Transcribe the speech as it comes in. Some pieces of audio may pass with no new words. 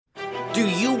Do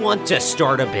you want to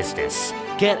start a business,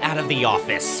 get out of the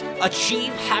office,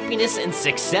 achieve happiness and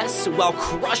success while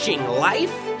crushing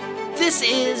life? This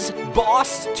is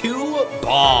Boss to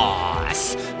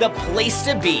Boss, the place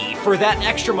to be for that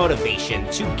extra motivation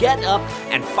to get up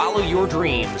and follow your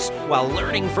dreams while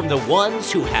learning from the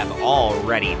ones who have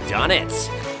already done it.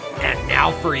 And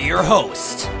now for your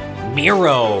host,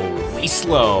 Miro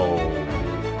Wieslow.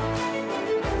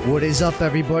 What is up,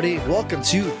 everybody? Welcome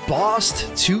to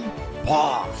Boss to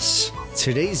Boss.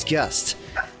 Today's guest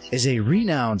is a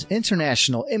renowned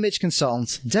international image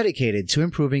consultant dedicated to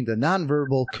improving the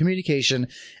nonverbal communication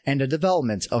and the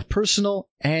development of personal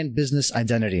and business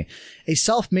identity. A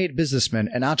self-made businessman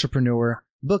and entrepreneur,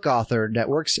 book author that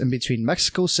works in between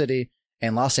Mexico City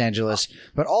and Los Angeles,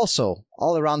 but also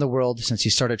all around the world since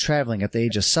he started traveling at the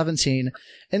age of 17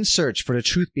 in search for the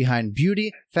truth behind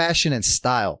beauty, fashion, and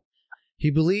style. He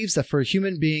believes that for a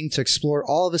human being to explore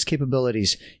all of his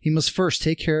capabilities, he must first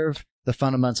take care of the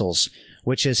fundamentals,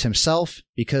 which is himself,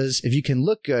 because if you can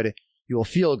look good, you will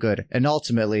feel good, and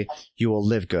ultimately, you will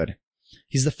live good.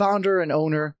 He's the founder and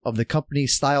owner of the company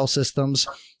Style Systems,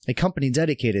 a company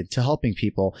dedicated to helping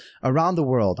people around the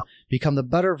world become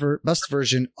the best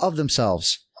version of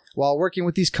themselves, while working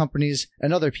with these companies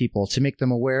and other people to make them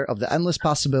aware of the endless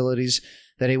possibilities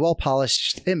that a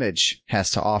well-polished image has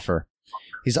to offer.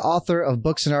 He's the author of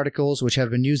books and articles which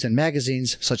have been used in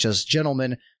magazines such as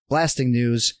Gentleman, Blasting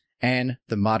News, and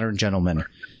The Modern Gentleman.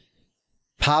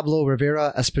 Pablo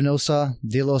Rivera Espinosa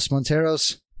de los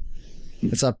Monteros,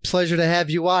 it's a pleasure to have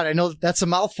you on. I know that's a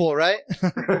mouthful, right? No.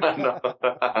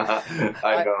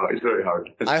 I know, it's very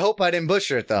hard. I hope I didn't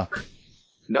butcher it, though.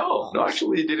 No,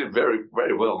 actually you did it very,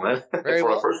 very well, man. Very For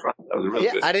well? a first round, that was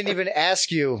really good. I didn't even ask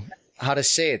you how to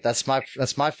say it. That's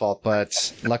my fault,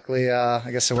 but luckily, I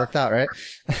guess it worked out, right?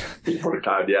 It worked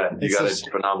out, yeah. You It's got just-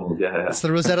 it phenomenal, yeah. It's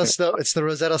the Rosetta Stone. It's the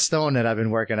Rosetta Stone that I've been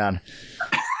working on.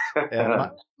 Yeah,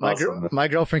 Awesome. my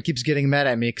girlfriend keeps getting mad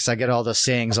at me because I get all the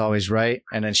sayings always right,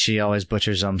 and then she always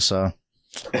butchers them. So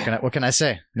what can I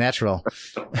say? Natural.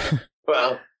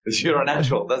 Well, you're a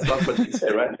natural. That's not what you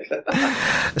say,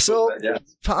 right? So yeah.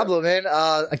 Pablo, man,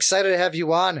 excited to have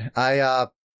you on. I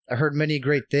heard many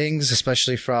great things,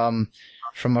 especially from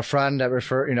a friend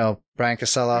that Brian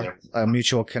Casella, a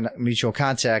mutual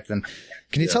contact. And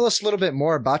can you tell us a little bit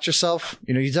more about yourself?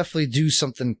 You definitely do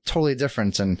something totally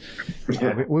different, and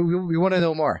we want to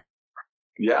know more.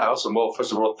 Yeah, awesome. Well,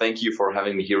 first of all, thank you for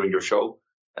having me here on your show.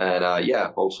 And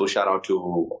also shout out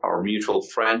to our mutual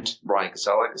friend, Brian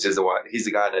Casella, because he's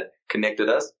the guy that connected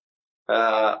us.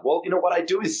 Well, what I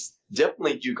do is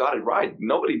definitely, you got it right.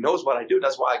 Nobody knows what I do.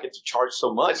 That's why I get to charge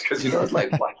so much, because, it's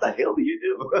like, what the hell do you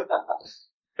do?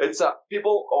 It's,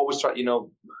 people always try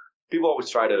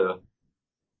to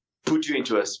put you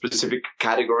into a specific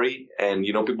category. And,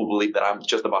 people believe that I'm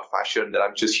just about fashion, that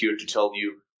I'm just here to tell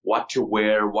you what to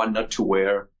wear, what not to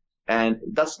wear. And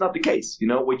that's not the case.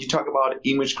 When you talk about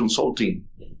image consulting,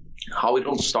 how it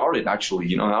all started,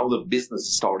 actually, how the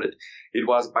business started. It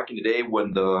was back in the day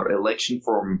when the election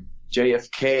from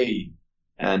JFK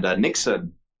and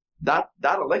Nixon, that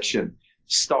election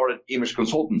started image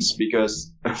consultants,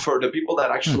 because for the people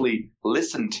that actually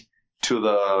listened to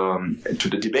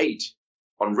the debate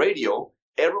on radio,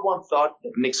 everyone thought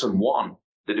that Nixon won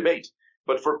the debate.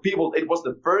 But for people, it was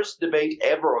the first debate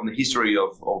ever on the history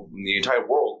of the entire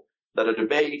world that a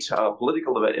debate,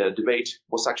 political debate,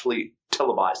 was actually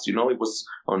televised. It was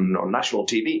on national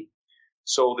TV.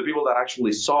 So the people that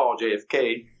actually saw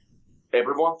JFK,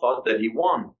 everyone thought that he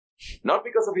won. Not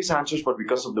because of his answers, but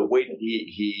because of the way that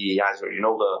he answered,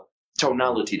 the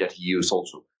tonality that he used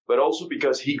also. But also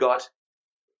because he got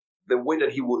the way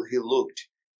that he looked.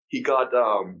 He got,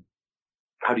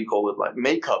 how do you call it, like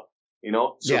makeup,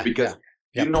 So Yeah, because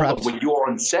yeah. that Prepped. when you are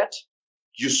on set,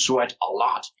 you sweat a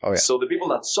lot. Oh, yeah. So the people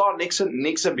that saw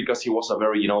Nixon, because he was a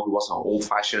very, he was an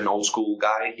old-fashioned, old-school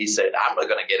guy, he said, I'm not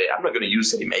going to get it. I'm not going to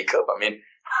use any makeup. I mean,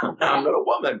 I'm not a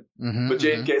woman. Mm-hmm, But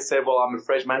JFK said, well, I'm a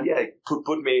fresh man. Yeah,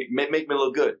 make me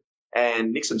look good.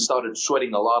 And Nixon started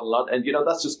sweating a lot. And,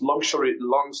 that's just long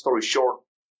story short.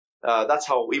 That's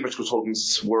how image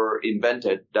consultants were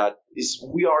invented. That is,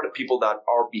 we are the people that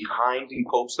are behind, in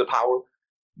quotes, the power,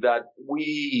 that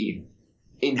we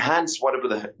enhance whatever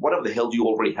the hell you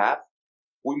already have.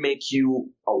 We make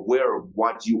you aware of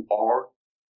what you are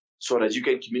so that you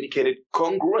can communicate it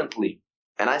congruently.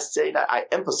 And I say that, I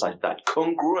emphasize that,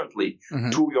 congruently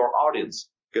to your audience.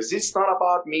 Because it's not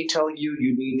about me telling you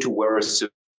need to wear a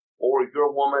suit, or if you're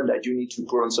a woman that you need to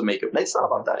put on some makeup. It's not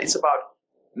about that. It's about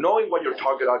knowing what your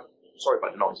target audience. Sorry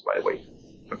about the noise, by the way.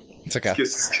 It's okay.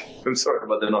 I'm sorry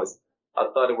about the noise. I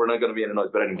thought we were not going to be any noise,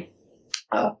 but anyway.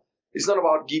 it's not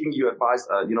about giving you advice,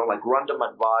 like random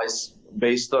advice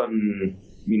based on,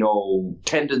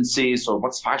 tendencies or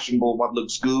what's fashionable, what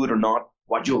looks good or not,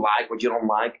 what you like, what you don't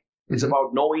like. Mm-hmm. It's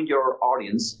about knowing your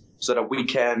audience so that we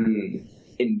can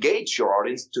engage your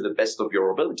audience to the best of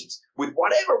your abilities with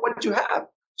what you have.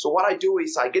 So what I do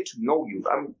is I get to know you.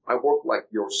 I work like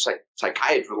your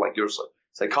psychiatrist, like your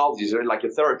psychologist, or like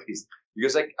your therapist,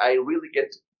 because I really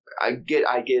get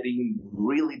in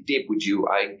really deep with you.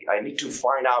 I need to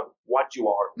find out what you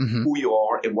are, mm-hmm. who you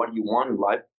are, and what you want in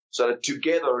life, so that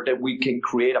together that we can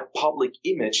create a public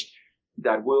image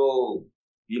that will,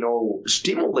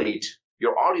 stimulate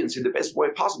your audience in the best way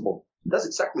possible. That's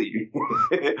exactly.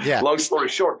 Yeah. Long story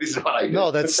short, this is what I do.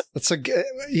 No, that's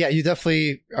yeah. You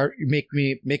definitely are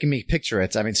making me picture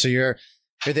it. I mean, so you're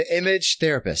the image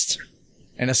therapist,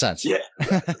 in a sense. Yeah,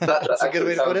 that's a good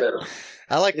way to put it. Better.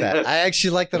 I like that. I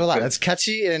actually like that a lot. That's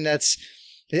catchy, and it's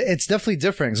definitely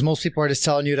different, because most people are just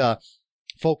telling you to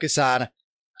focus on,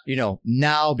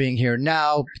 now, being here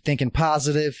now, thinking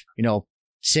positive,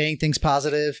 saying things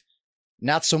positive,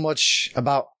 not so much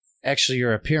about actually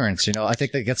your appearance. I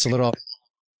think that gets a little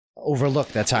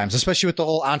overlooked at times, especially with the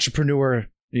whole entrepreneur.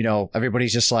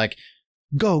 Everybody's just like,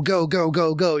 go, go, go,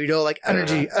 go, go, like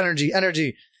energy, energy,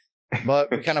 energy.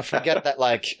 But we kind of forget that,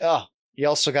 like, you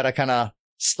also got to kind of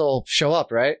still show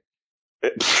up, right?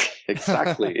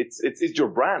 Exactly. It's your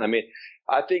brand. I mean,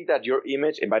 I think that your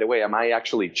image, and by the way, I might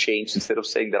actually change, instead of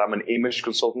saying that I'm an image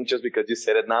consultant just because you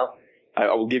said it now,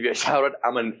 I will give you a shout out.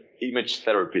 I'm an image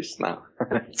therapist now.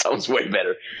 It sounds way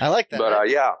better. I like that. But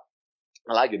yeah,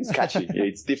 I like it. It's catchy.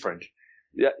 It's different.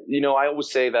 Yeah, I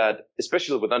always say that,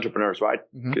 especially with entrepreneurs, right?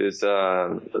 Because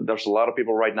there's a lot of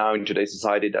people right now in today's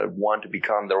society that want to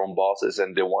become their own bosses,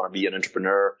 and they want to be an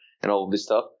entrepreneur and all of this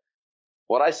stuff.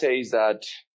 What I say is that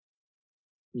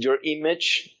your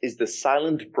image is the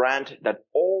silent brand that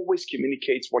always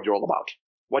communicates what you're all about,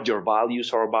 what your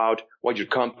values are about, what your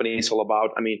company is all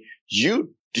about. I mean,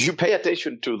 you pay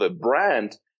attention to the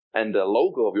brand and the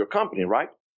logo of your company, right?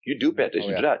 You do pay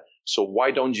attention to that. So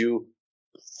why don't you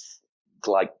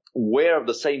wear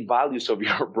the same values of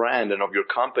your brand and of your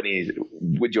company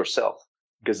with yourself?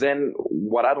 Because then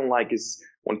what I don't like is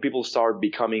when people start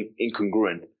becoming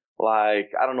incongruent.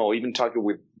 Like, I don't know, even talking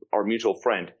with our mutual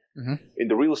friend in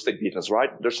the real estate business, right?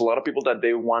 There's a lot of people that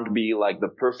they want to be like the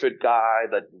perfect guy,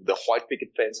 that the white picket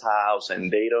fence house, and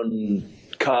they don't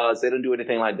cuss, they don't do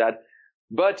anything like that.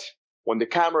 But when the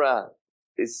camera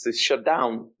is shut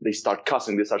down, they start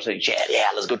cussing. They start saying,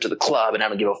 yeah, let's go to the club, and I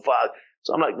don't give a fuck.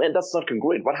 So I'm like, man, that's not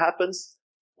congruent. What happens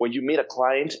when you meet a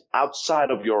client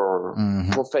outside of your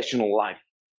professional life?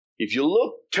 If you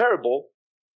look terrible,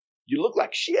 you look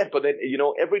like shit. But then,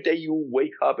 every day you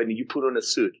wake up and you put on a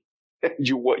suit,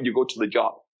 you go to the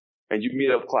job and you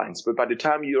meet up clients. But by the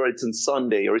time it's on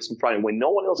Sunday or it's on Friday, when no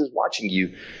one else is watching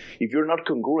you, if you're not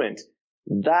congruent,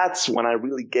 that's when I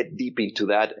really get deep into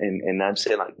that. And I'm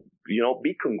saying, like,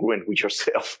 be congruent with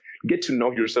yourself. Get to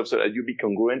know yourself so that you be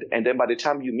congruent. And then by the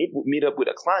time you meet up with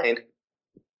a client,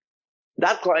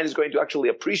 that client is going to actually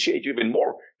appreciate you even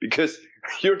more, because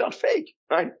you're not fake,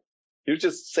 right? You're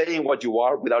just saying what you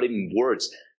are without even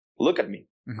words. Look at me.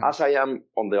 As I am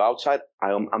on the outside,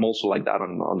 I'm also like that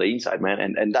on the inside, man.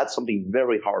 And that's something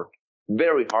very hard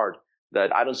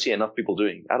that I don't see enough people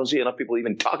doing. I don't see enough people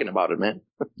even talking about it, man.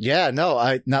 Yeah,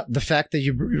 no, the fact that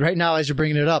you right now, as you're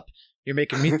bringing it up, you're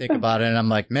making me think about it. And I'm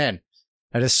like, man,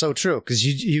 that is so true. Because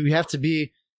you have to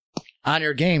be on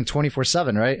your game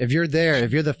 24/7, right? If you're there,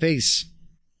 if you're the face.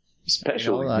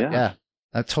 Especially, yeah,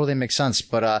 that totally makes sense.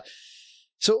 But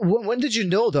so when did you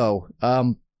know, though,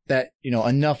 that,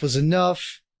 enough was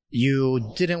enough?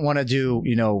 You didn't want to do,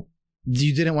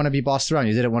 you didn't want to be bossed around.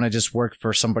 You didn't want to just work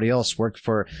for somebody else, work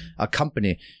for a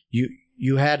company.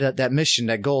 You had that mission,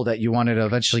 that goal that you wanted to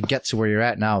eventually get to where you're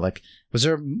at now. Like, was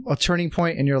there a turning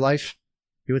point in your life,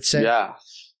 you would say? Yeah.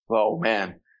 Oh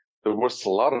man, there was a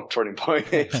lot of turning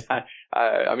points.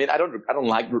 I mean, I don't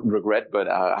like regret, but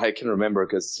I can remember,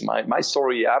 because my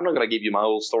story, I'm not going to give you my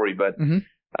whole story, but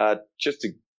just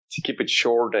to keep it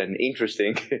short and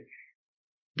interesting,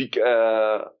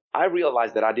 because I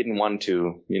realized that I didn't want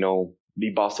to,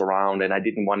 be bossed around, and I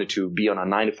didn't want to be on a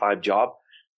 9-to-5 job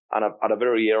at a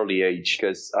very early age,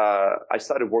 because I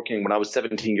started working when I was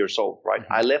 17 years old, right?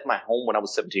 I left my home when I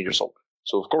was 17 years old.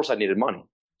 So, of course, I needed money.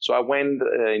 So I went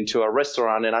into a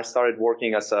restaurant and I started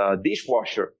working as a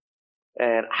dishwasher.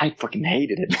 And I fucking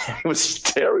hated it. It was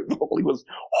terrible. It was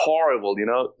horrible,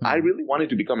 I really wanted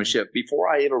to become a chef. Before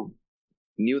I ever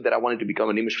knew that I wanted to become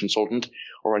an image consultant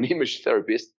or an image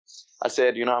therapist, I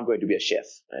said, I'm going to be a chef,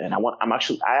 and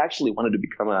I actually wanted to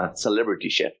become a celebrity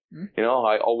chef.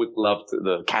 I always loved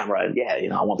the camera,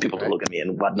 and I want people to look at me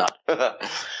and whatnot.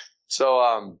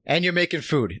 So, and you're making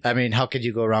food. I mean, how could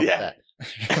you go wrong with that?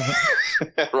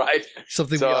 Right.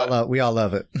 Something we all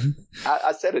love it.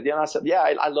 I said it. I said,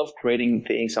 I love creating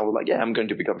things. I was like, I'm going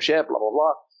to become a chef, blah, blah,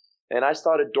 blah. And I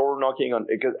started door knocking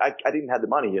because I didn't have the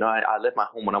money. I left my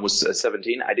home when I was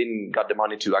 17. I didn't got the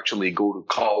money to actually go to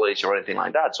college or anything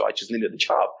like that. So I just needed a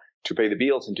job to pay the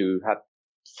bills and to have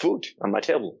food on my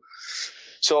table.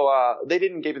 So they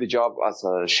didn't give me the job as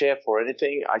a chef or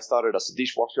anything. I started as a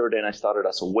dishwasher, then I started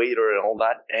as a waiter and all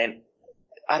that. And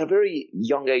at a very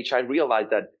young age, I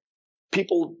realized that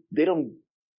people, they don't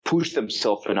push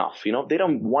themselves enough. They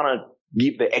don't want to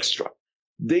give the extra.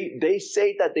 They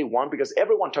say that they want, because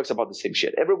everyone talks about the same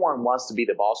shit. Everyone wants to be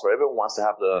the boss, or everyone wants to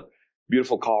have the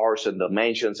beautiful cars and the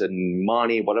mansions and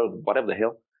money, whatever the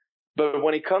hell. But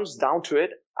when it comes down to it,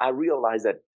 I realized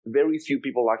that very few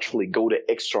people actually go the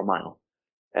extra mile.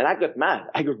 And I got mad.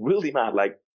 I got really mad.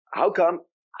 Like, how come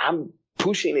I'm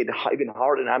pushing it even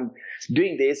harder and I'm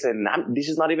doing this and this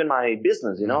is not even my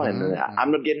business, and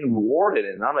I'm not getting rewarded.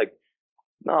 And I'm like,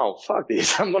 no, fuck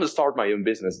this. I'm going to start my own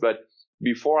business. But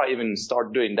before I even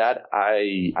start doing that,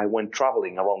 I went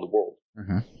traveling around the world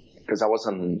because I was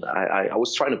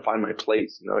trying to find my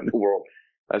place, in the world.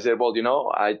 I said, well,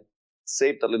 I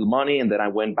saved a little money and then I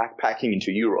went backpacking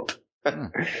into Europe.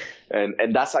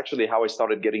 And that's actually how I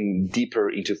started getting deeper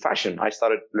into fashion. I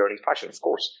started learning fashion, of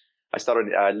course.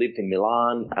 I lived in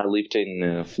Milan. I lived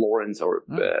in Florence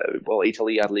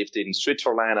Italy. I lived in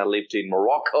Switzerland. I lived in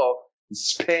Morocco,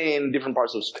 Spain, different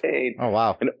parts of Spain. Oh,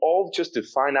 wow. And all just to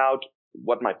find out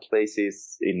what my place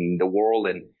is in the world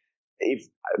and if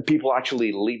people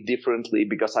actually live differently,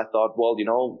 because I thought, well,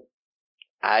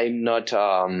 I'm not,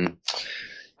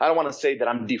 I don't want to say that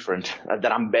I'm different,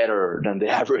 that I'm better than the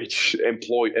average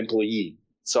employee.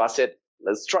 So I said,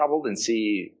 let's travel and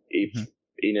see if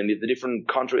in a different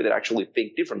country they actually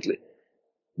think differently.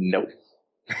 No,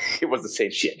 it was the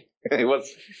same shit. It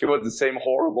was the same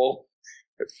horrible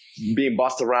being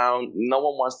bossed around. No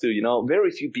one wants to, very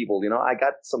few people, I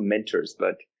got some mentors,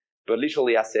 but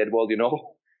literally I said, well,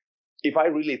 if I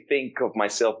really think of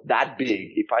myself that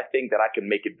big, if I think that I can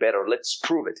make it better, let's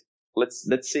prove it.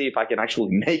 Let's see if I can actually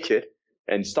make it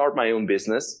and start my own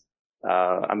business.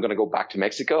 I'm going to go back to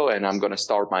Mexico and I'm going to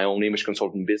start my own image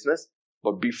consulting business.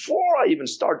 But before I even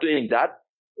start doing that,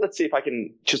 let's see if I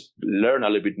can just learn a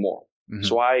little bit more.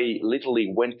 So I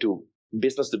literally went to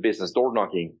business, door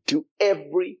knocking to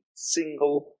every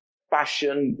single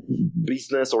fashion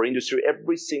business or industry,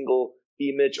 every single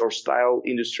image or style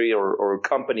industry or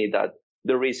company that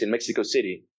there is in Mexico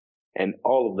City. And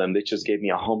all of them, they just gave me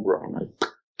a home run.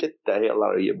 Like, get the hell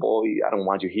out of here, boy. I don't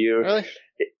want you here. Really?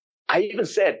 I even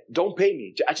said, don't pay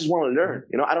me. I just want to learn.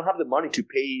 I don't have the money to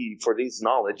pay for this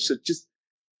knowledge. So just,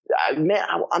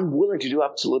 I'm willing to do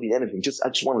absolutely anything. I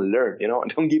just want to learn,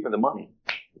 and don't give me the money.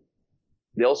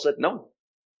 They all said no.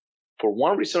 For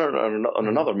one reason or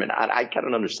another, man, I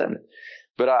can't understand it.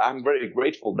 But I'm very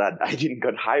grateful that I didn't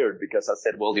get hired, because I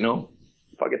said, well,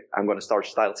 fuck it. I'm going to start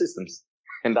Style Systems.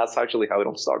 And that's actually how it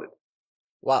all started.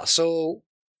 Wow. So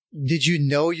did you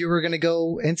know you were going to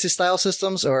go into Style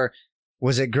Systems, or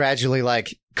was it gradually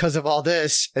like, because of all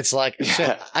this, it's like,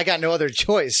 shit, I got no other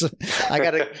choice. I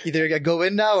got to either go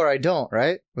in now or I don't,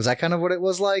 right? Was that kind of what it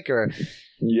was like, or?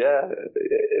 Yeah.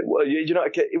 Well,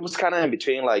 it was kind of in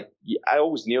between. Like, I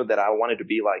always knew that I wanted to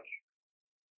be like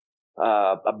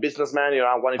a businessman.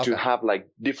 I wanted to have like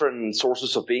different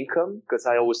sources of income, because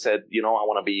I always said, I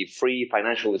want to be free,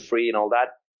 financially free and all that.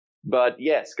 But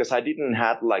yes, because I didn't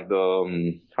have like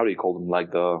the, how do you call them?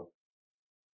 Like the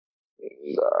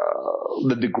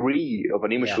degree of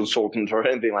an image consultant or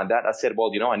anything like that. I said,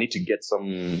 well, I need to get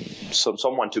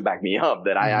someone to back me up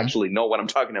that I actually know what I'm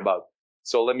talking about.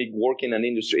 So let me work in an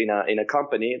industry, in a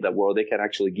company where they can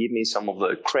actually give me some of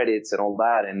the credits and all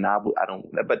that. And I don't,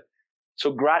 but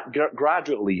so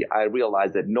gradually I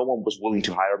realized that no one was willing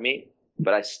to hire me,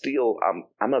 but I still,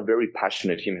 I'm a very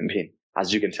passionate human being.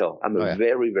 As you can tell, I'm a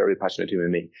very, very passionate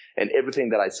human being. And everything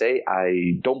that I say,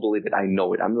 I don't believe it. I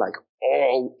know it. I'm like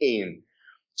all in.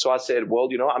 So I said, well,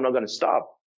 I'm not going to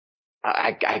stop.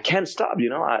 I can't stop.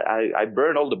 I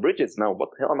burned all the bridges now. What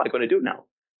the hell am I going to do now?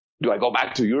 Do I go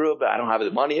back to Europe? I don't have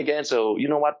the money again. So you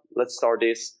know what? Let's start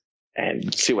this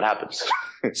and see what happens.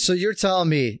 So you're telling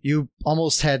me you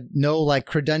almost had no like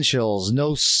credentials,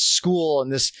 no school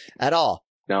and this at all.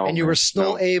 No. And you were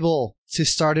still able to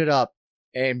start it up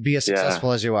and be as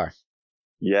successful as you are.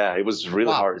 Yeah, it was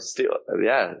really hard still.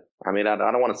 Yeah. I mean, I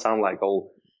don't want to sound like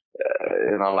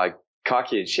like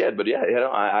cocky and shit. But yeah,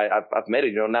 I've made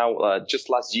it. Now just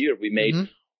last year we made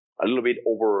a little bit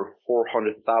over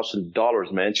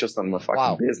 $400,000, man, just on my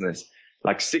fucking business,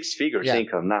 like 6 figures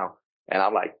income now. And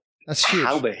I'm like, that's huge.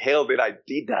 How the hell did I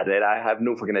did that? And I have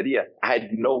no fucking idea. I had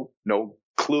no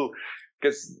clue,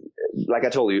 because like I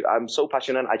told you, I'm so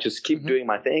passionate. I just keep doing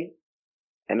my thing.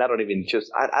 And I don't even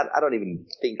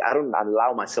I don't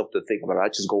allow myself to think about it. I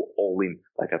just go all in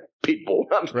like a pit bull.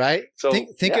 Right? So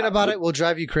thinking about it will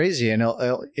drive you crazy, and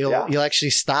it'll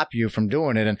actually stop you from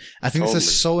doing it. And I think this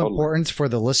is so important for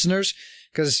the listeners,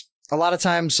 because a lot of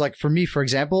times, like for me, for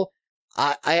example,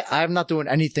 I'm not doing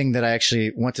anything that I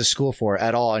actually went to school for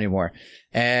at all anymore.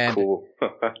 And,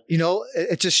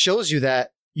 it just shows you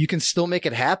that you can still make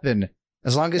it happen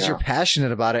as long as you're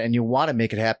passionate about it and you want to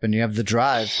make it happen. You have the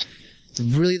drive.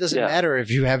 It really doesn't matter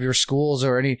if you have your schools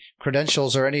or any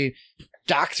credentials or any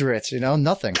doctorates,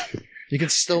 nothing. You can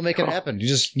still make it happen. You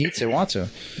just need to, want to.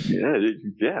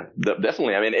 Yeah,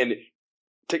 definitely. I mean, and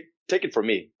take it from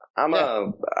me. I'm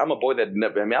a boy that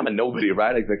I'm a nobody,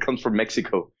 right? Like, that comes from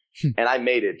Mexico. And I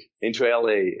made it into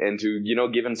LA and to,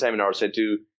 giving seminars and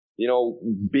to,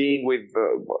 being with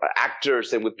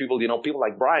actors and with people, people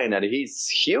like Brian, and he's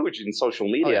huge in social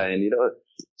media. And,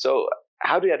 so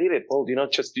how do I did it? Well, you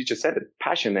just said it,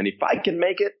 passion. And if I can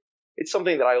make it, it's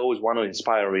something that I always want to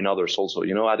inspire in others also. A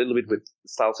little bit with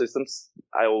Style Systems.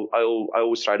 I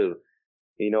always try to,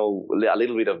 a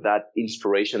little bit of that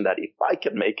inspiration that if I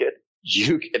can make it,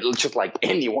 it'll just like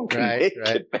anyone can make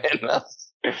it, man.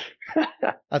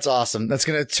 That's awesome. That's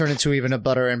going to turn into even a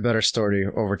better and better story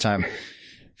over time.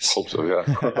 Hope so, yeah.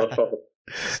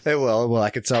 It will.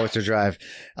 I could tell with your drive.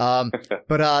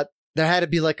 But there had to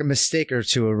be like a mistake or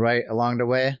two, right, along the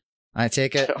way, I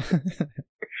take it?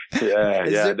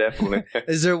 Definitely.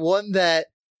 Is there one that,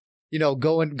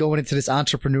 going into this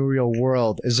entrepreneurial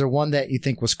world, is there one that you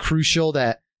think was crucial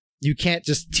that you can't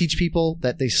just teach people,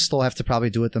 that they still have to probably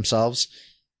do it themselves?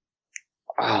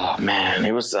 Oh man,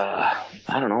 it was I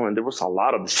don't know, and there was a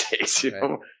lot of mistakes.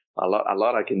 A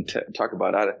lot I can talk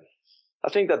about. I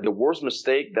think that the worst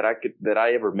mistake that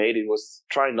I ever made, it was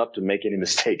trying not to make any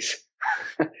mistakes,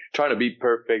 trying to be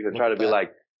perfect and trying to be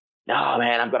like, no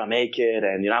man, I'm gonna make it,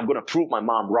 and I'm gonna prove my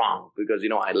mom wrong because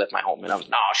I left my home and I was,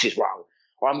 no, she's wrong,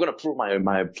 or I'm gonna prove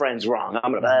my friends wrong.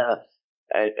 I'm gonna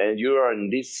and you're in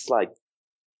this like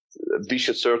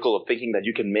vicious circle of thinking that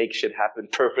you can make shit happen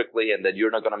perfectly and that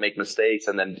you're not going to make mistakes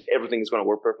and then everything is going to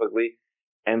work perfectly.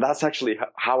 And that's actually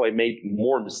how I made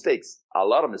more mistakes, a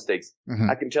lot of mistakes.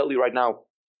 I can tell you right now,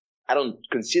 I don't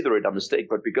consider it a mistake,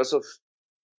 but because of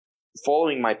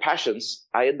following my passions,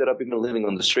 I ended up even living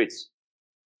on the streets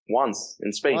once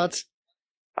in Spain. What?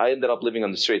 I ended up living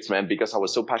on the streets, man, because I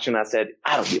was so passionate. I said,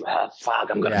 I don't give a fuck.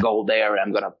 I'm going to go there.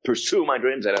 I'm going to pursue my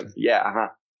dreams. And You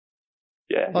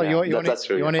want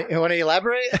to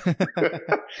elaborate?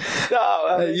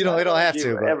 No, you don't have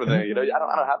to. But. Everything, I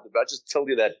don't have to. But I just tell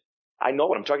you that I know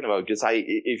what I'm talking about because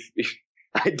if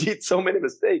I did so many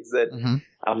mistakes that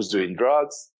I was doing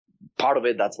drugs. Part of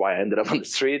it, that's why I ended up on the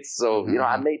streets. So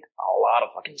I made a lot of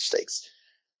fucking mistakes.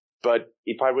 But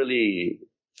if I really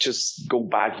just go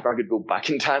back, if I could go back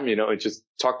in time, and just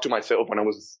talk to myself when I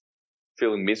was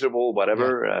feeling miserable,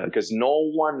 whatever, because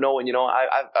no one knows.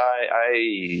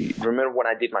 I remember when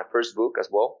I did my first book as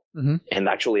well, and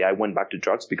actually I went back to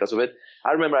drugs because of it.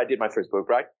 I remember I did my first book,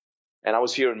 right? And I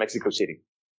was here in Mexico City.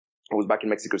 I was back in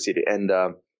Mexico City, and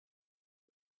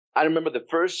I remember the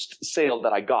first sale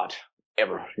that I got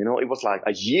ever. It was like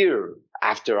a year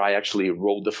after I actually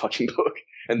wrote the fucking book,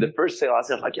 and the first sale I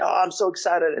said like, "Yo, I'm so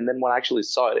excited!" And then when I actually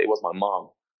saw it, it was my mom.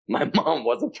 My mom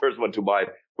was the first one to buy it,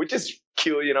 which is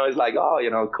cute, It's like,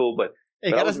 oh, cool, but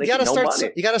you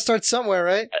gotta start somewhere,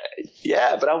 right?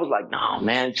 Yeah, but I was like, no,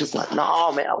 man, just like,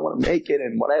 no, man, I want to make it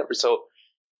and whatever. So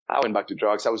I went back to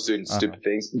drugs. I was doing stupid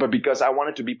things, but because I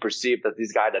wanted to be perceived as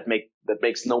this guy that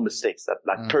makes no mistakes, that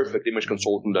like perfect image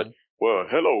consultant. That, well,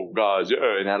 hello guys,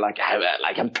 and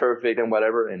I'm perfect and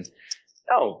whatever. And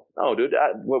no, dude.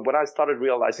 When I started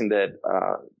realizing that.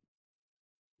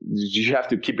 You have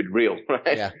to keep it real,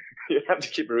 right? Yeah. You have to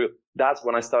keep it real. That's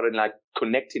when I started like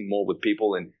connecting more with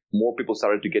people, and more people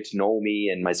started to get to know me,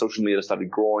 and my social media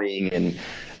started growing. And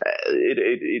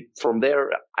from there,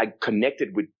 I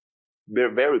connected with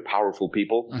very, very powerful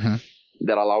people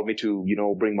that allowed me to,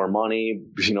 bring more money,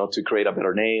 to create a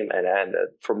better name. And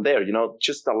from there,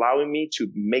 just allowing me to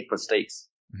make mistakes.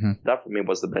 That for me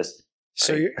was the best.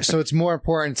 So it's more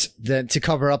important than to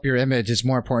cover up your image. It's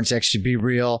more important to actually be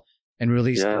real and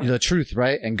release the truth,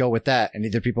 right? And go with that. And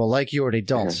either people like you or they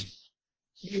don't.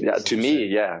 Yeah, to me,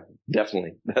 yeah,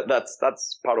 definitely.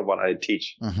 That's part of what I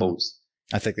teach folks.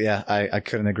 I think, yeah, I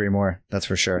couldn't agree more. That's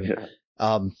for sure. Yeah.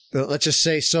 Let's just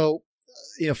say, so,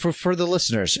 for the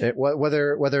listeners,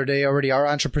 whether they already are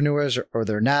entrepreneurs or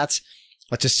they're not,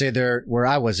 let's just say they're where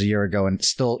I was a year ago and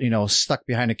still, stuck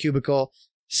behind a cubicle,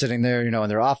 sitting there, in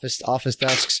their office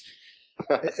desks.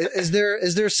 Is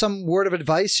there some word of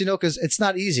advice, because it's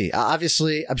not easy.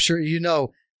 Obviously, I'm sure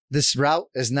this route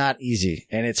is not easy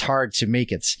and it's hard to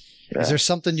make it. Yeah. Is there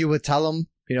something you would tell them,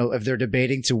 if they're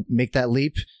debating to make that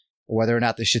leap, or whether or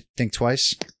not they should think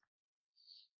twice?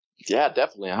 Yeah,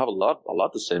 definitely. I have a lot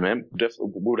to say, man.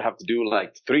 Definitely, we would have to do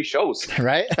like 3 shows.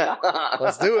 Right?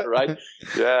 Let's do it. Right?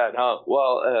 Yeah. No.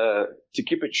 Well, to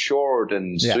keep it short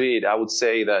and sweet, I would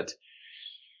say that,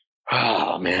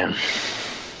 oh man,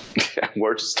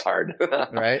 where to start?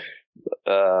 Right?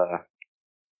 I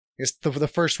guess the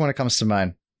first one that comes to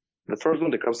mind. The first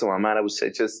one that comes to my mind, I would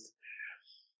say just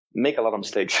make a lot of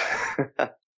mistakes.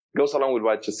 Goes along with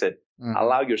what I just said. Mm-hmm.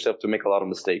 Allow yourself to make a lot of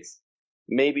mistakes.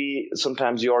 Maybe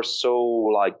sometimes you are so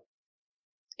like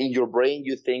in your brain,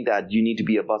 you think that you need to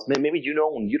be a boss. Maybe you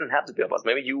don't have to be a boss.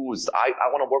 Maybe I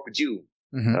want to work with you,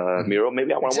 Miro.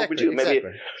 Maybe I want to work with you. Maybe,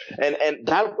 and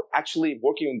that actually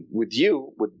working with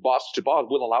you, with boss to boss,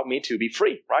 will allow me to be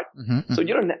free, right? Mm-hmm. So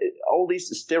you don't all these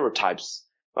stereotypes.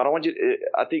 I don't want you.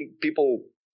 I think people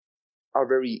are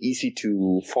very easy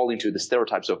to fall into the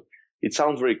stereotypes of. It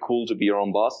sounds very cool to be your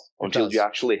own boss until you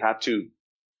actually have to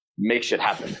make shit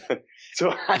happen.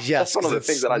 So yes, that's one of the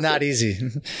things that I not easy.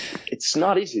 It's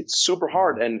not easy. It's super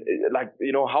hard. And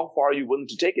how far are you willing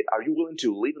to take it? Are you willing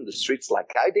to live in the streets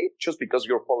like I did just because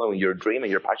you're following your dream and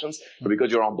your passions or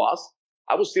because you're on boss?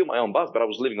 I was still my own boss, but I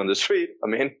was living on the street. I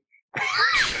mean,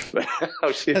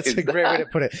 that's a great way to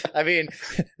put it. I mean,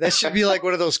 that should be like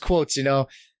one of those quotes,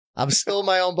 I'm still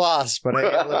my own boss, but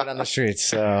I am living on the streets.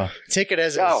 So take it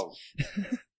as it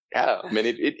is. Yeah, I mean,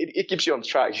 it keeps you on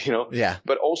track, Yeah.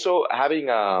 But also having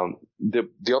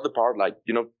the other part, like,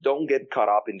 don't get caught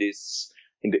up in this,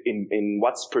 in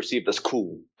what's perceived as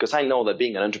cool. Because I know that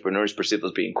being an entrepreneur is perceived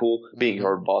as being cool. Mm-hmm. Being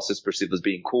your boss is perceived as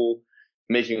being cool.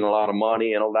 Making a lot of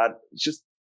money and all that. Just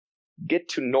get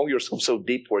to know yourself so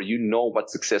deep where you know what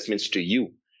success means to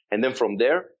you. And then from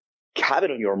there, have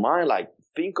it on your mind, like,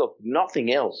 think of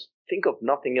nothing else. Think of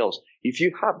nothing else. If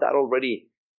you have that already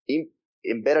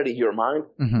embedded in your mind,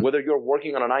 mm-hmm. whether you're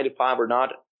working on a 9 to 5 or not,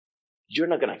 you're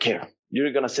not going to care.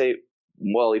 You're going to say,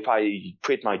 well, if I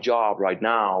quit my job right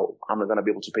now, I'm not going to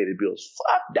be able to pay the bills.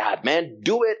 Fuck that, man.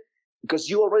 Do it because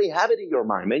you already have it in your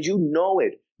mind, man. You know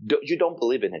it. You don't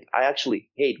believe in it. I actually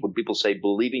hate when people say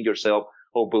believe in yourself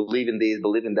or believe in this,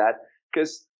 believe in that,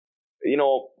 because,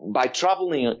 by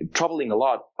traveling a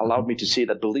lot allowed me to see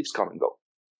that beliefs come and go.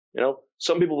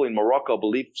 Some people in Morocco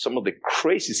believe some of the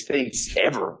craziest things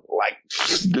ever. Like,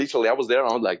 literally, I was there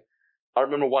and I was like, I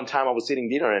remember one time I was eating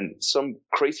dinner and some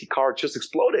crazy car just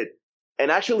exploded. And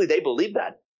actually, they believe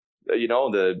that,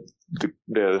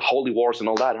 the holy wars and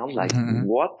all that. And I'm like, mm-hmm.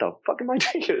 What the fuck am I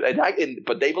doing?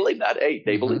 But they believe that. Hey,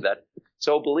 they mm-hmm. believe that.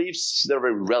 So beliefs, they're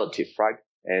very relative, right?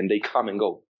 And they come and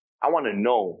go. I want to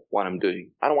know what I'm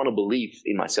doing. I don't want to believe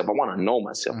in myself. I want to know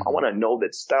myself. Mm-hmm. I want to know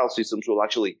that Style Systems will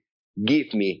actually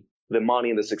give me the money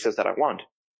and the success that I want.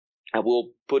 I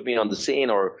will put me on the scene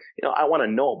or, I want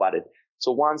to know about it.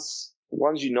 So once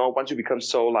you become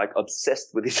so like obsessed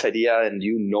with this idea and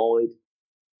you know it,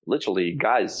 literally,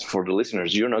 guys, for the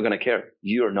listeners, you're not going to care.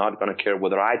 You're not going to care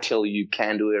whether I tell you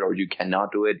can do it or you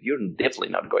cannot do it. You're definitely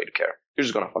not going to care. You're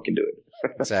just going to fucking do it.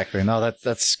 Exactly. No,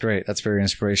 that's great. That's very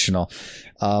inspirational.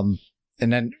 And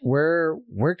then where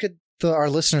could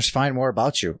our listeners find more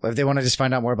about you? If they want to just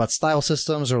find out more about Style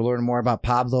Systems or learn more about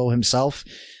Pablo himself,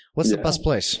 what's the best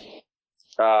place?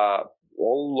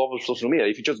 All over social media.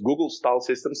 If you just Google Style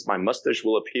Systems, my mustache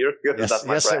will appear.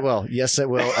 Yes, it will. Yes, it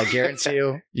will. I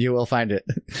guarantee you will find it.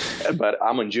 But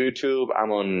I'm on YouTube.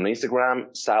 I'm on Instagram,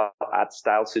 at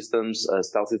Style Systems,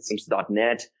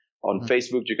 stylesystems.net. On mm-hmm.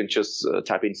 Facebook, you can just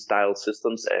type in Style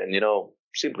Systems and,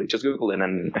 simply just Google it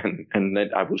and then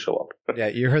I will show up. Yeah,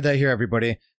 you heard that here,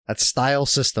 everybody. That's Style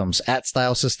Systems, at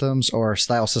Style Systems or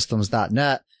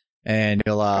stylesystems.net. And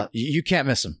you can't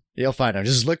miss them. You'll find them.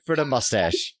 Just look for the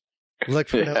mustache. Look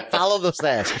for follow the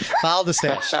stash. Follow the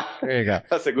stash. There you go.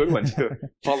 That's a good one too.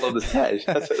 Follow the stash.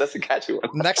 That's a catchy one.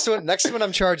 Next one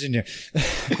I'm charging you.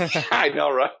 I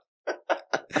know, right?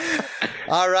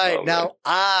 All right, now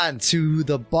on to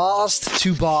the Boss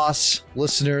to Boss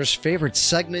listeners' favorite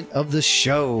segment of the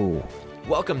show.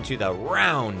 Welcome to the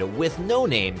round with no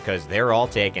name because they're all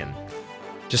taken.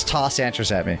 Just toss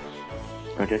answers at me.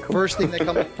 Okay, cool. First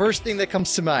thing that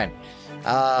comes to mind.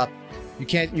 You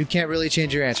can't really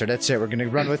change your answer. That's it. We're gonna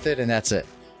run with it, and that's it.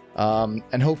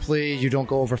 And hopefully you don't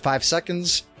go over 5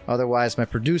 seconds. Otherwise, my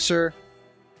producer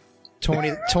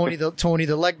Tony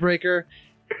the leg breaker,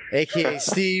 aka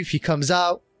Steve. He comes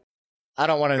out. I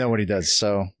don't want to know what he does,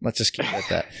 so let's just keep it at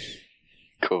that.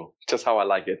 Cool. Just how I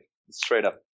like it. Straight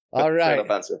up. All right. Straight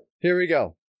up answer. Here we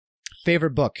go.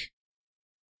 Favorite book?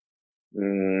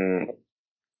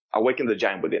 Awaken the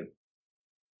Giant Within.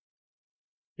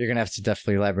 You're going to have to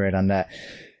definitely elaborate on that.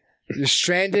 You're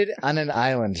stranded on an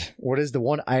island. What is the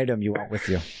one item you want with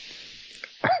you?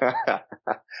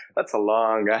 That's a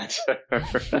long answer.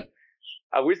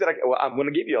 I wish that I'm going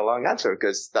to give you a long answer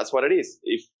because that's what it is.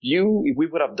 If we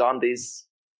would have done this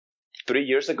 3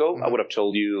 years ago, I would have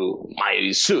told you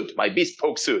my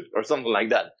bespoke suit or something like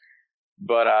that.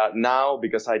 But now,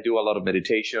 because I do a lot of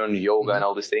meditation, yoga, and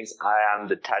all these things, I am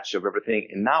detached of everything.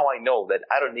 And now I know that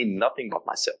I don't need nothing but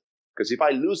myself. Because if I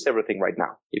lose everything right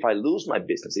now, if I lose my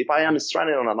business, if I am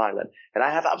stranded on an island and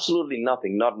I have absolutely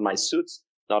nothing, not my suits,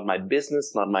 not my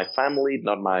business, not my family,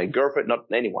 not my girlfriend, not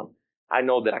anyone, I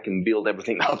know that I can build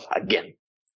everything up again.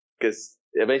 Because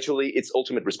eventually it's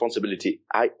ultimate responsibility.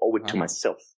 I owe it to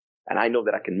myself. And I know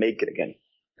that I can make it again.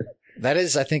 That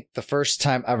is, I think, the first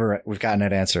time ever we've gotten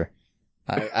that answer.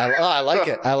 I like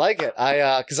it. I like it.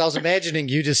 Because I was imagining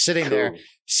you just sitting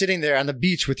there on the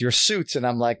beach with your suits, and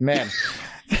I'm like, man,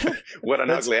 what an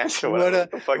ugly answer!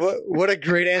 What a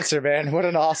great answer, man! What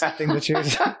an awesome thing to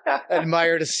choose.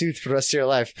 Admire the suit for the rest of your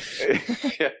life.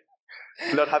 Yeah.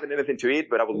 Not having anything to eat,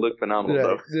 but I would look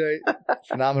phenomenal though. Right.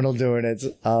 Phenomenal doing it.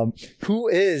 Who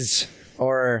is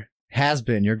or has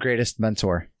been your greatest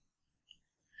mentor?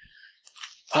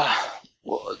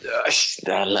 Well,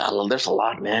 there's a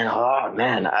lot, man. Oh,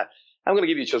 man. I'm going to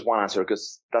give you just one answer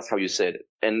because that's how you said it.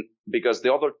 And because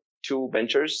the other two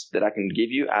ventures that I can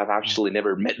give you, I've actually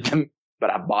never met them,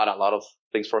 but I bought a lot of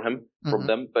things from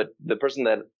them. But the person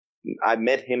that I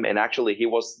met him, and actually he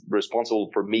was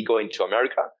responsible for me going to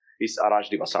America, is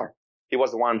Araj Divasar. He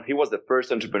was the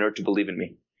first entrepreneur to believe in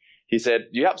me. He said,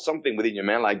 you have something within you,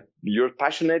 man. Like, you're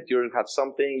passionate, you have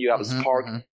something, you have a spark.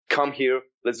 Come here,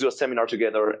 let's do a seminar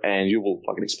together, and you will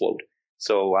fucking explode.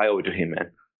 So I owe it to him,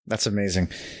 man. That's amazing.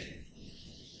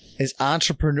 Is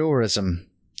entrepreneurism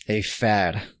a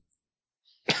fad?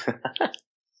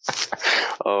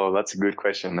 Oh, that's a good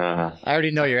question. I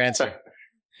already know your answer.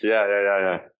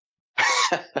 Yeah.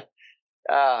 Fuck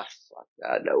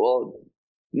that. Well,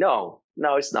 no,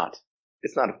 it's not.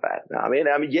 It's not a fad. I mean,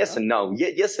 yes and no.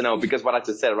 Yes and no, because what I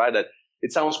just said, right? That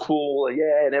it sounds cool,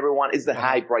 yeah, and everyone is the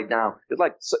hype right now. It's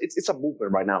like it's a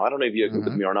movement right now. I don't know if you agree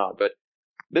with me or not, but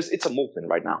it's a movement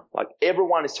right now. Like,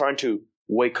 everyone is trying to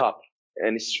wake up,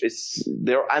 and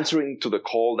they're answering to the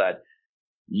call that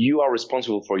you are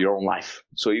responsible for your own life.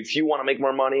 So if you want to make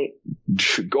more money,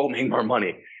 go make more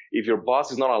money. If your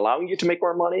boss is not allowing you to make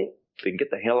more money, then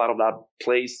get the hell out of that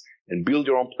place and build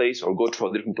your own place, or go to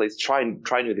a different place. Try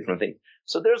new different things.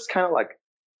 So there's kind of like,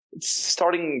 it's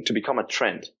starting to become a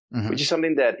trend. Which is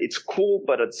something that it's cool,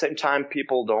 but at the same time,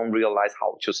 people don't realize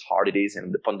how just hard it is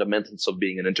and the fundamentals of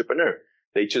being an entrepreneur.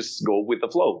 They just go with the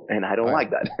flow, and I don't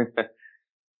like that.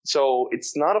 So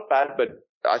it's not a fad, but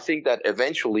I think that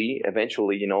eventually,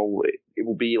 you know, it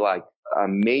will be like a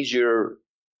major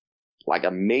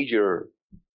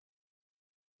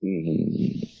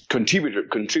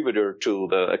contributor to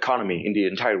the economy in the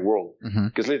entire world.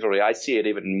 Because literally, I see it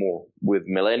even more with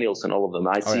millennials and all of them.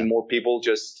 I see more people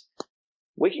just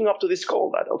waking up to this call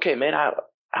that, okay, man, I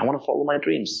want to follow my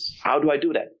dreams. How do I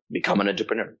do that? Become an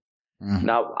entrepreneur.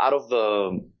 Now, out of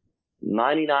the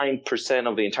 99%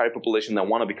 of the entire population that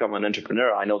want to become an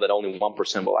entrepreneur, I know that only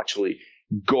 1% will actually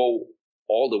go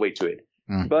all the way to it.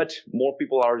 But more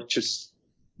people are just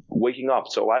waking up.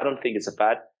 So I don't think it's a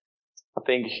fad. I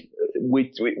think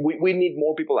we need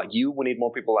more people like you. We need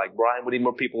more people like Brian. We need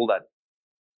more people that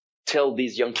tell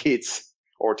these young kids,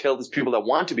 or tell these people that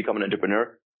want to become an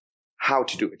entrepreneur, how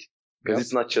to do it. Because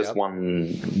it's not just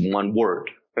one word.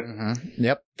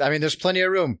 Yep. I mean, there's plenty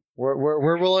of room.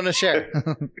 We're willing to share.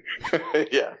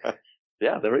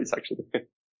 Yeah, there is actually.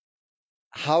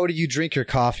 How do you drink your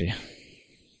coffee?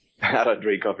 How do I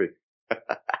drink coffee?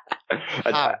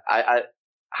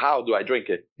 How do I drink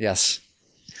it? Yes.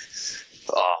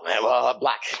 Oh man, well,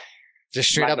 black. Just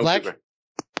straight up black? No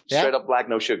straight up black,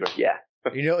 no sugar. Yeah.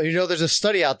 You know, there's a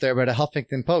study out there by the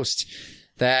Huffington Post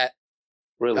that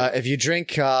really, if you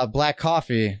drink black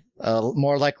coffee,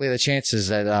 more likely the chances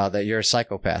that you're a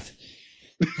psychopath.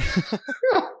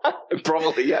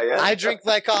 Probably, yeah. I drink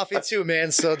black coffee too,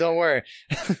 man. So don't worry.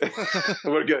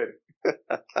 We're good.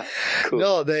 Cool.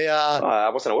 No, they. I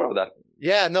wasn't aware of that.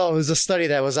 Yeah, no, it was a study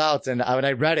that was out, and when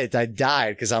I read it, I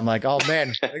died because I'm like, oh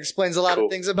man, it explains a lot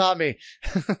of things about me.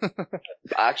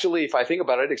 Actually, if I think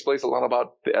about it, it explains a lot of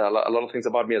things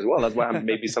about me as well. That's why I'm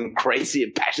maybe some crazy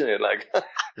and passionate, like.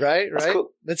 Right. Cool.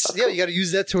 That's cool. You got to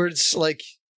use that towards like,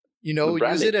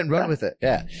 use it and run with it.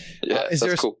 Yeah. Yeah,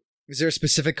 cool. Is there a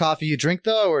specific coffee you drink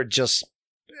though, or just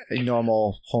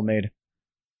normal homemade?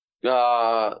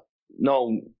 No.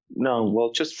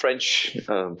 Well, just French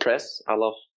press. I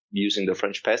love using the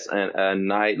French press,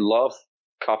 and I love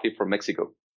coffee from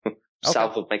Mexico,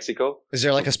 south of Mexico. Is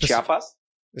there like a specific Chiapas?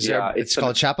 It's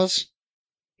called Chiapas.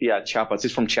 Yeah, Chiapas.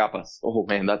 It's from Chiapas. Oh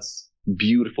man, that's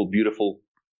beautiful, beautiful.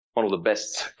 One of the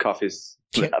best coffees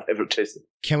I've ever tasted.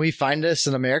 Can we find this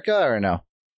in America or no?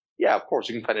 Yeah, of course.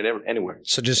 You can find it anywhere.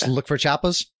 So just look for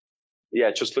Chiapas?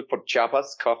 Yeah, just look for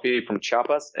Chiapas, coffee from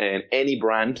Chiapas, and any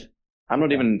brand. I'm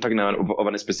not even talking of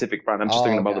a specific brand. I'm just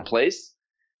talking about the place.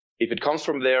 If it comes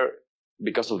from there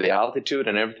because of the altitude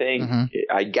and everything,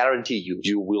 I guarantee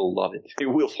you will love it.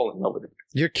 You will fall in love with it.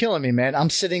 You're killing me, man.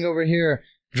 I'm sitting over here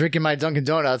drinking my Dunkin'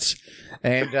 Donuts,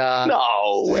 and you're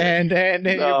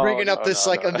bringing up this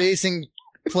amazing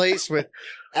place with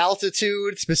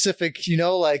altitude specific.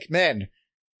 Like, man,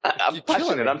 I'm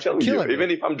passionate. I'm telling you. Even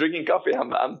if I'm drinking coffee,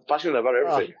 I'm passionate about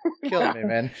everything. Killing me,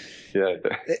 man. Yeah.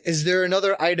 Is there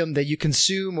another item that you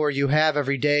consume or you have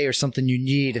every day, or something you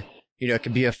need? It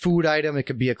could be a food item, it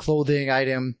could be a clothing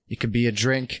item, it could be a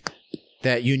drink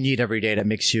that you need every day that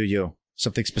makes you you.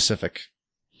 Something specific.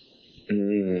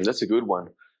 That's a good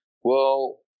one.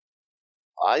 Well,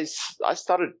 I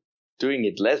started doing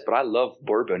it less, but I love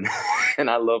bourbon and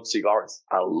I love cigars.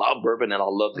 I love bourbon and I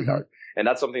love cigars. And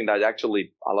that's something that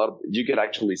actually you could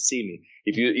actually see me.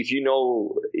 If you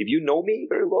know me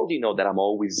very well, you know that I'm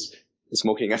always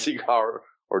smoking a cigar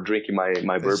or drinking my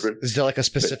bourbon. Is there like a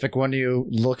specific one you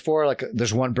look for? Like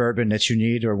there's one bourbon that you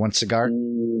need or one cigar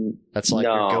that's like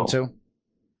your go-to?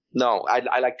 No,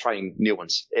 I like trying new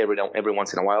ones every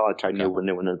once in a while. I try new ones,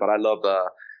 but I love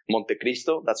Monte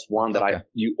Cristo. That's one that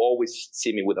you always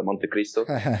see me with a Monte Cristo.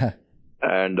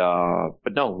 And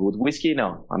but no, with whiskey,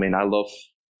 no. I mean, I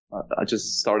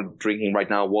just started drinking right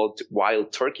now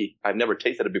Wild Turkey. I've never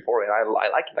tasted it before, and I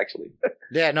like it actually.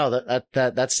 Yeah, no,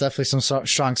 that's definitely some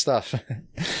strong stuff.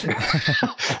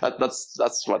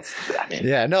 that's what I mean.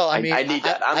 Yeah, no, I mean, I need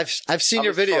that. I've seen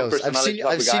your videos. I've seen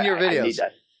your videos. I need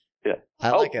that. Yeah,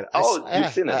 I like it.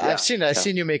 You've seen it. Yeah. I've seen it. I've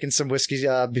seen you making some whiskey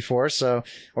before,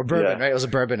 or bourbon, right? It was a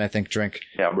bourbon, I think. Drink.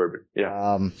 Yeah, bourbon.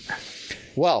 Yeah.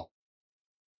 Well,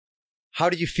 how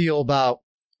do you feel about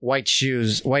white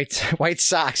shoes, white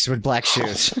socks with black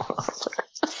shoes?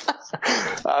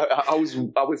 I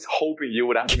was hoping you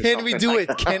would ask me. Can we do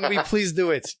it? Can we please do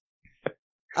it?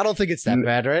 I don't think it's that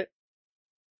bad, right?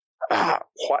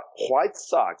 White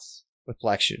socks with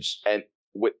black shoes, and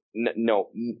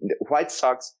white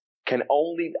socks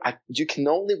you can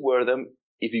only wear them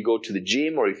if you go to the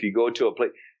gym or if you go to a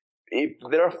place. If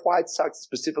there are white socks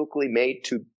specifically made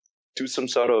to do some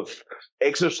sort of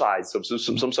exercise, some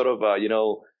sort of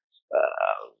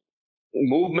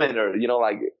movement, or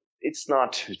like it's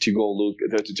not to go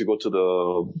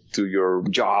to your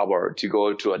job or to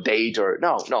go to a date or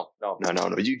no.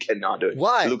 You cannot do it.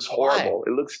 Why? It looks horrible.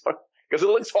 Why? Because it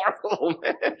looks horrible,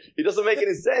 man. It doesn't make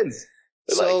any sense.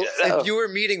 So if you were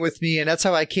meeting with me and that's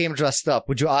how I came dressed up,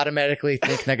 would you automatically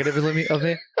think negatively of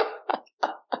me?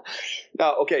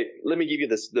 Now, okay, let me give you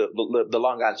the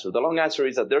long answer. The long answer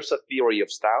is that there's a theory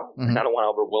of style, and I don't want to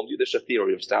overwhelm you. There's a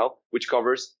theory of style which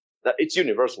covers that. It's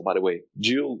universal, by the way.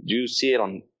 Do you see it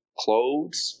on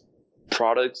clothes,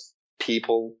 products,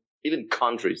 people, even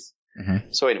countries?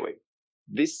 So anyway,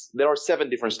 there are 7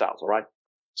 different styles, all right?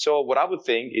 So what I would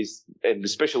think is, and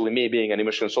especially me being an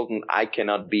image consultant, I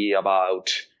cannot be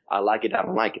about I like it, I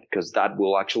don't like it, because that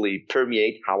will actually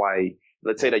permeate how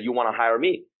let's say that you want to hire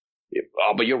me.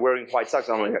 But you're wearing white socks.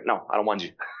 I'm like, no, I don't want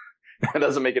you. That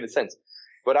doesn't make any sense.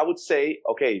 But I would say,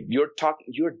 okay, you're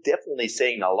definitely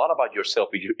saying a lot about yourself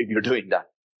if you're doing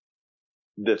that.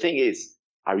 The thing is,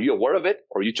 are you aware of it,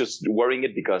 or are you just wearing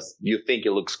it because you think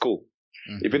it looks cool?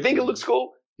 If you think it looks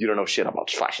cool, you don't know shit about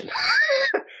fashion.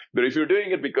 But if you're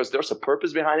doing it because there's a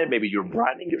purpose behind it, maybe you're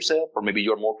branding yourself, or maybe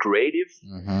you're more creative,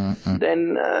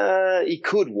 then it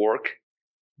could work.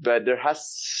 But there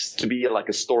has to be like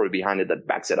a story behind it that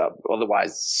backs it up.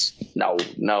 Otherwise, no.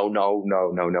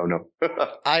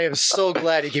 I am so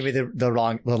glad you gave me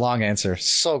the long answer.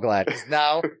 So glad.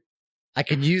 Now I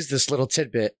can use this little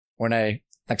tidbit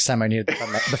next time I need to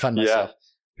defend myself.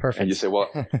 Perfect. And you say,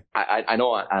 well, I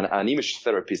know an image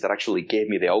therapist that actually gave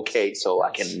me the okay, so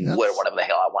I can wear whatever the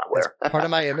hell I want to wear. Part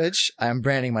of my image. I am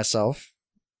branding myself.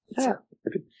 Yeah.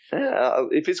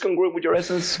 If it's congruent with your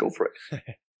essence, go for it.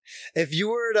 If you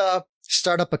were to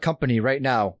start up a company right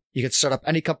now, you could start up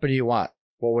any company you want.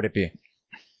 What would it be?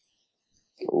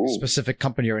 Ooh. Specific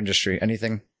company or industry?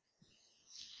 Anything?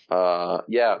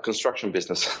 Construction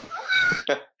business.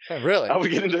 Really? I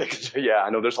would get into it. Yeah, I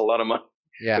know there's a lot of money.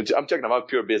 Yeah. But I'm talking about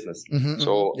pure business.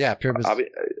 So yeah, pure business.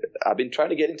 I've been trying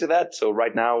to get into that. So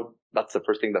right now, that's the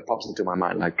first thing that pops into my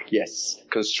mind. Like, yes,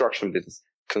 construction business.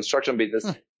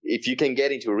 If you can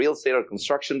get into real estate or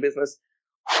construction business,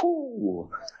 whew,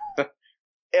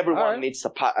 everyone needs a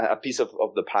piece of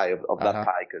the pie of that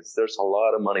pie, because there's a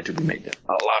lot of money to be made there.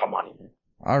 A lot of money.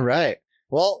 All right.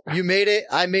 Well, you made it.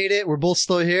 I made it. We're both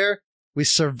still here. We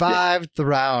survived the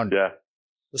round. Yeah.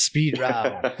 The speed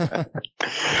round.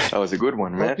 That was a good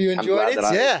one, man. Hope you enjoyed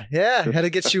it. Yeah. Had to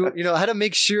get you, had to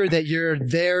make sure that you're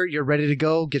there, you're ready to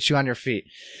go, get you on your feet.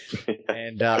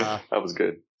 And that was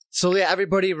good. So yeah,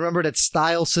 everybody remember that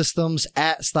Style Systems,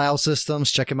 at Style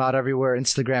Systems. Check him out everywhere.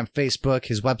 Instagram, Facebook,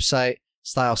 his website,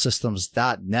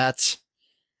 stylesystems.net.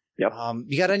 Yep.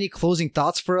 You got any closing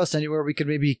thoughts for us? Anywhere we could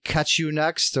maybe catch you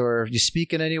next, or you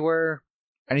speaking anywhere?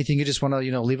 Anything you just want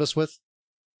to, leave us with?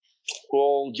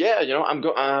 Well, yeah, I'm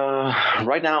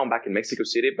right now I'm back in Mexico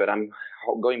City, but I'm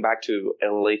going back to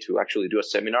LA to actually do a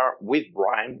seminar with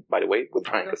Brian, by the way, with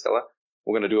Brian Casella.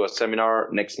 We're going to do a seminar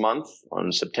next month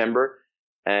on September.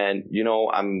 And,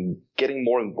 I'm getting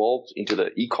more involved into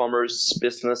the e-commerce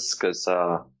business, because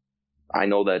I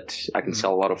know that I can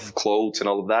sell a lot of clothes and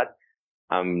all of that.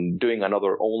 I'm doing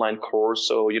another online course.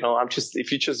 So,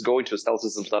 if you just go into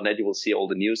stylesystems.net, you will see all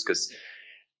the news, because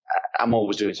I'm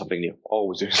always doing something new.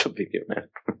 Man.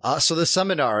 So the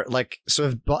seminar, if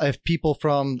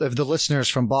the listeners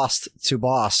from Boss to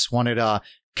Boss wanted to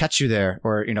catch you there,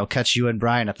 or, catch you and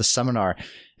Brian at the seminar,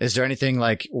 is there anything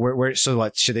so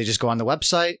what, should they just go on the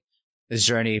website? Is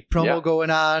there any promo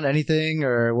going on, anything,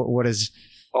 or what is?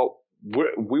 Oh,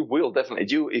 we will definitely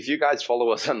if you guys follow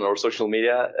us on our social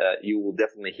media, you will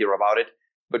definitely hear about it.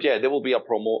 But yeah, there will be a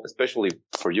promo, especially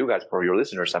for you guys, for your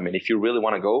listeners. I mean, if you really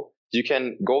want to go, you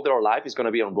can go there live. It's going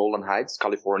to be on Roland Heights,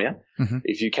 California. Mm-hmm.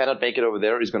 If you cannot make it over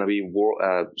there, it's going to be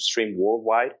streamed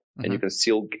worldwide, and you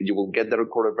will get the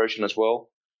recorded version as well.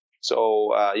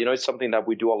 So, it's something that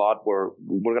we do a lot, where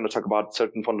we're going to talk about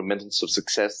certain fundamentals of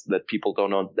success that people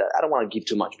don't know. That I don't want to give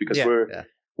too much, because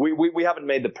we haven't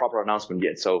made the proper announcement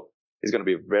yet. So it's going to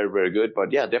be very, very good.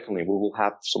 But yeah, definitely, we will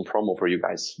have some promo for you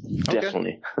guys. Okay.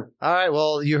 Definitely. All right.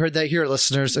 Well, you heard that here,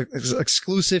 listeners.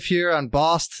 Exclusive here on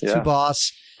Boss to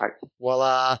Boss.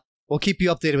 Well, we'll keep you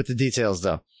updated with the details,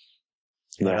 though.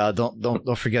 Yeah.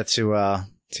 Don't forget to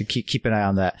keep an eye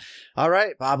on that. All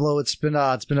right, Pablo, it's been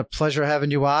a pleasure having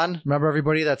you on. Remember,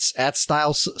 everybody, that's at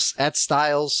Styles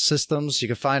Systems. You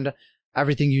can find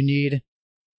everything you need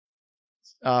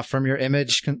from your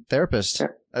image therapist.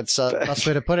 That's the best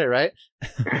way to put it, right?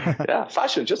 Yeah,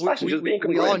 fashion, just being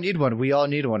we all need one. We all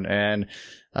need one, and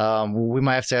we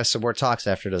might have to have some more talks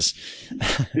after this.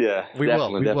 Yeah, we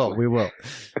will.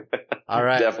 All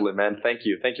right, definitely, man. Thank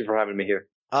you for having me here.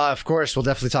 Of course, we'll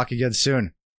definitely talk again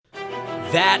soon.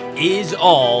 That is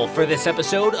all for this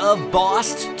episode of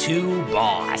Boss to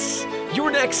Boss. Your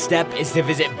next step is to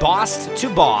visit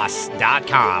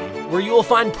bosstoboss.com, where you will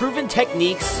find proven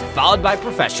techniques followed by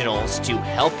professionals to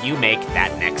help you make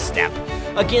that next step.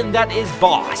 Again, that is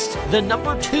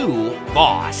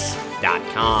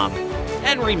boss2boss.com.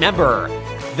 And remember,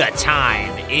 the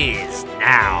time is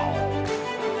now.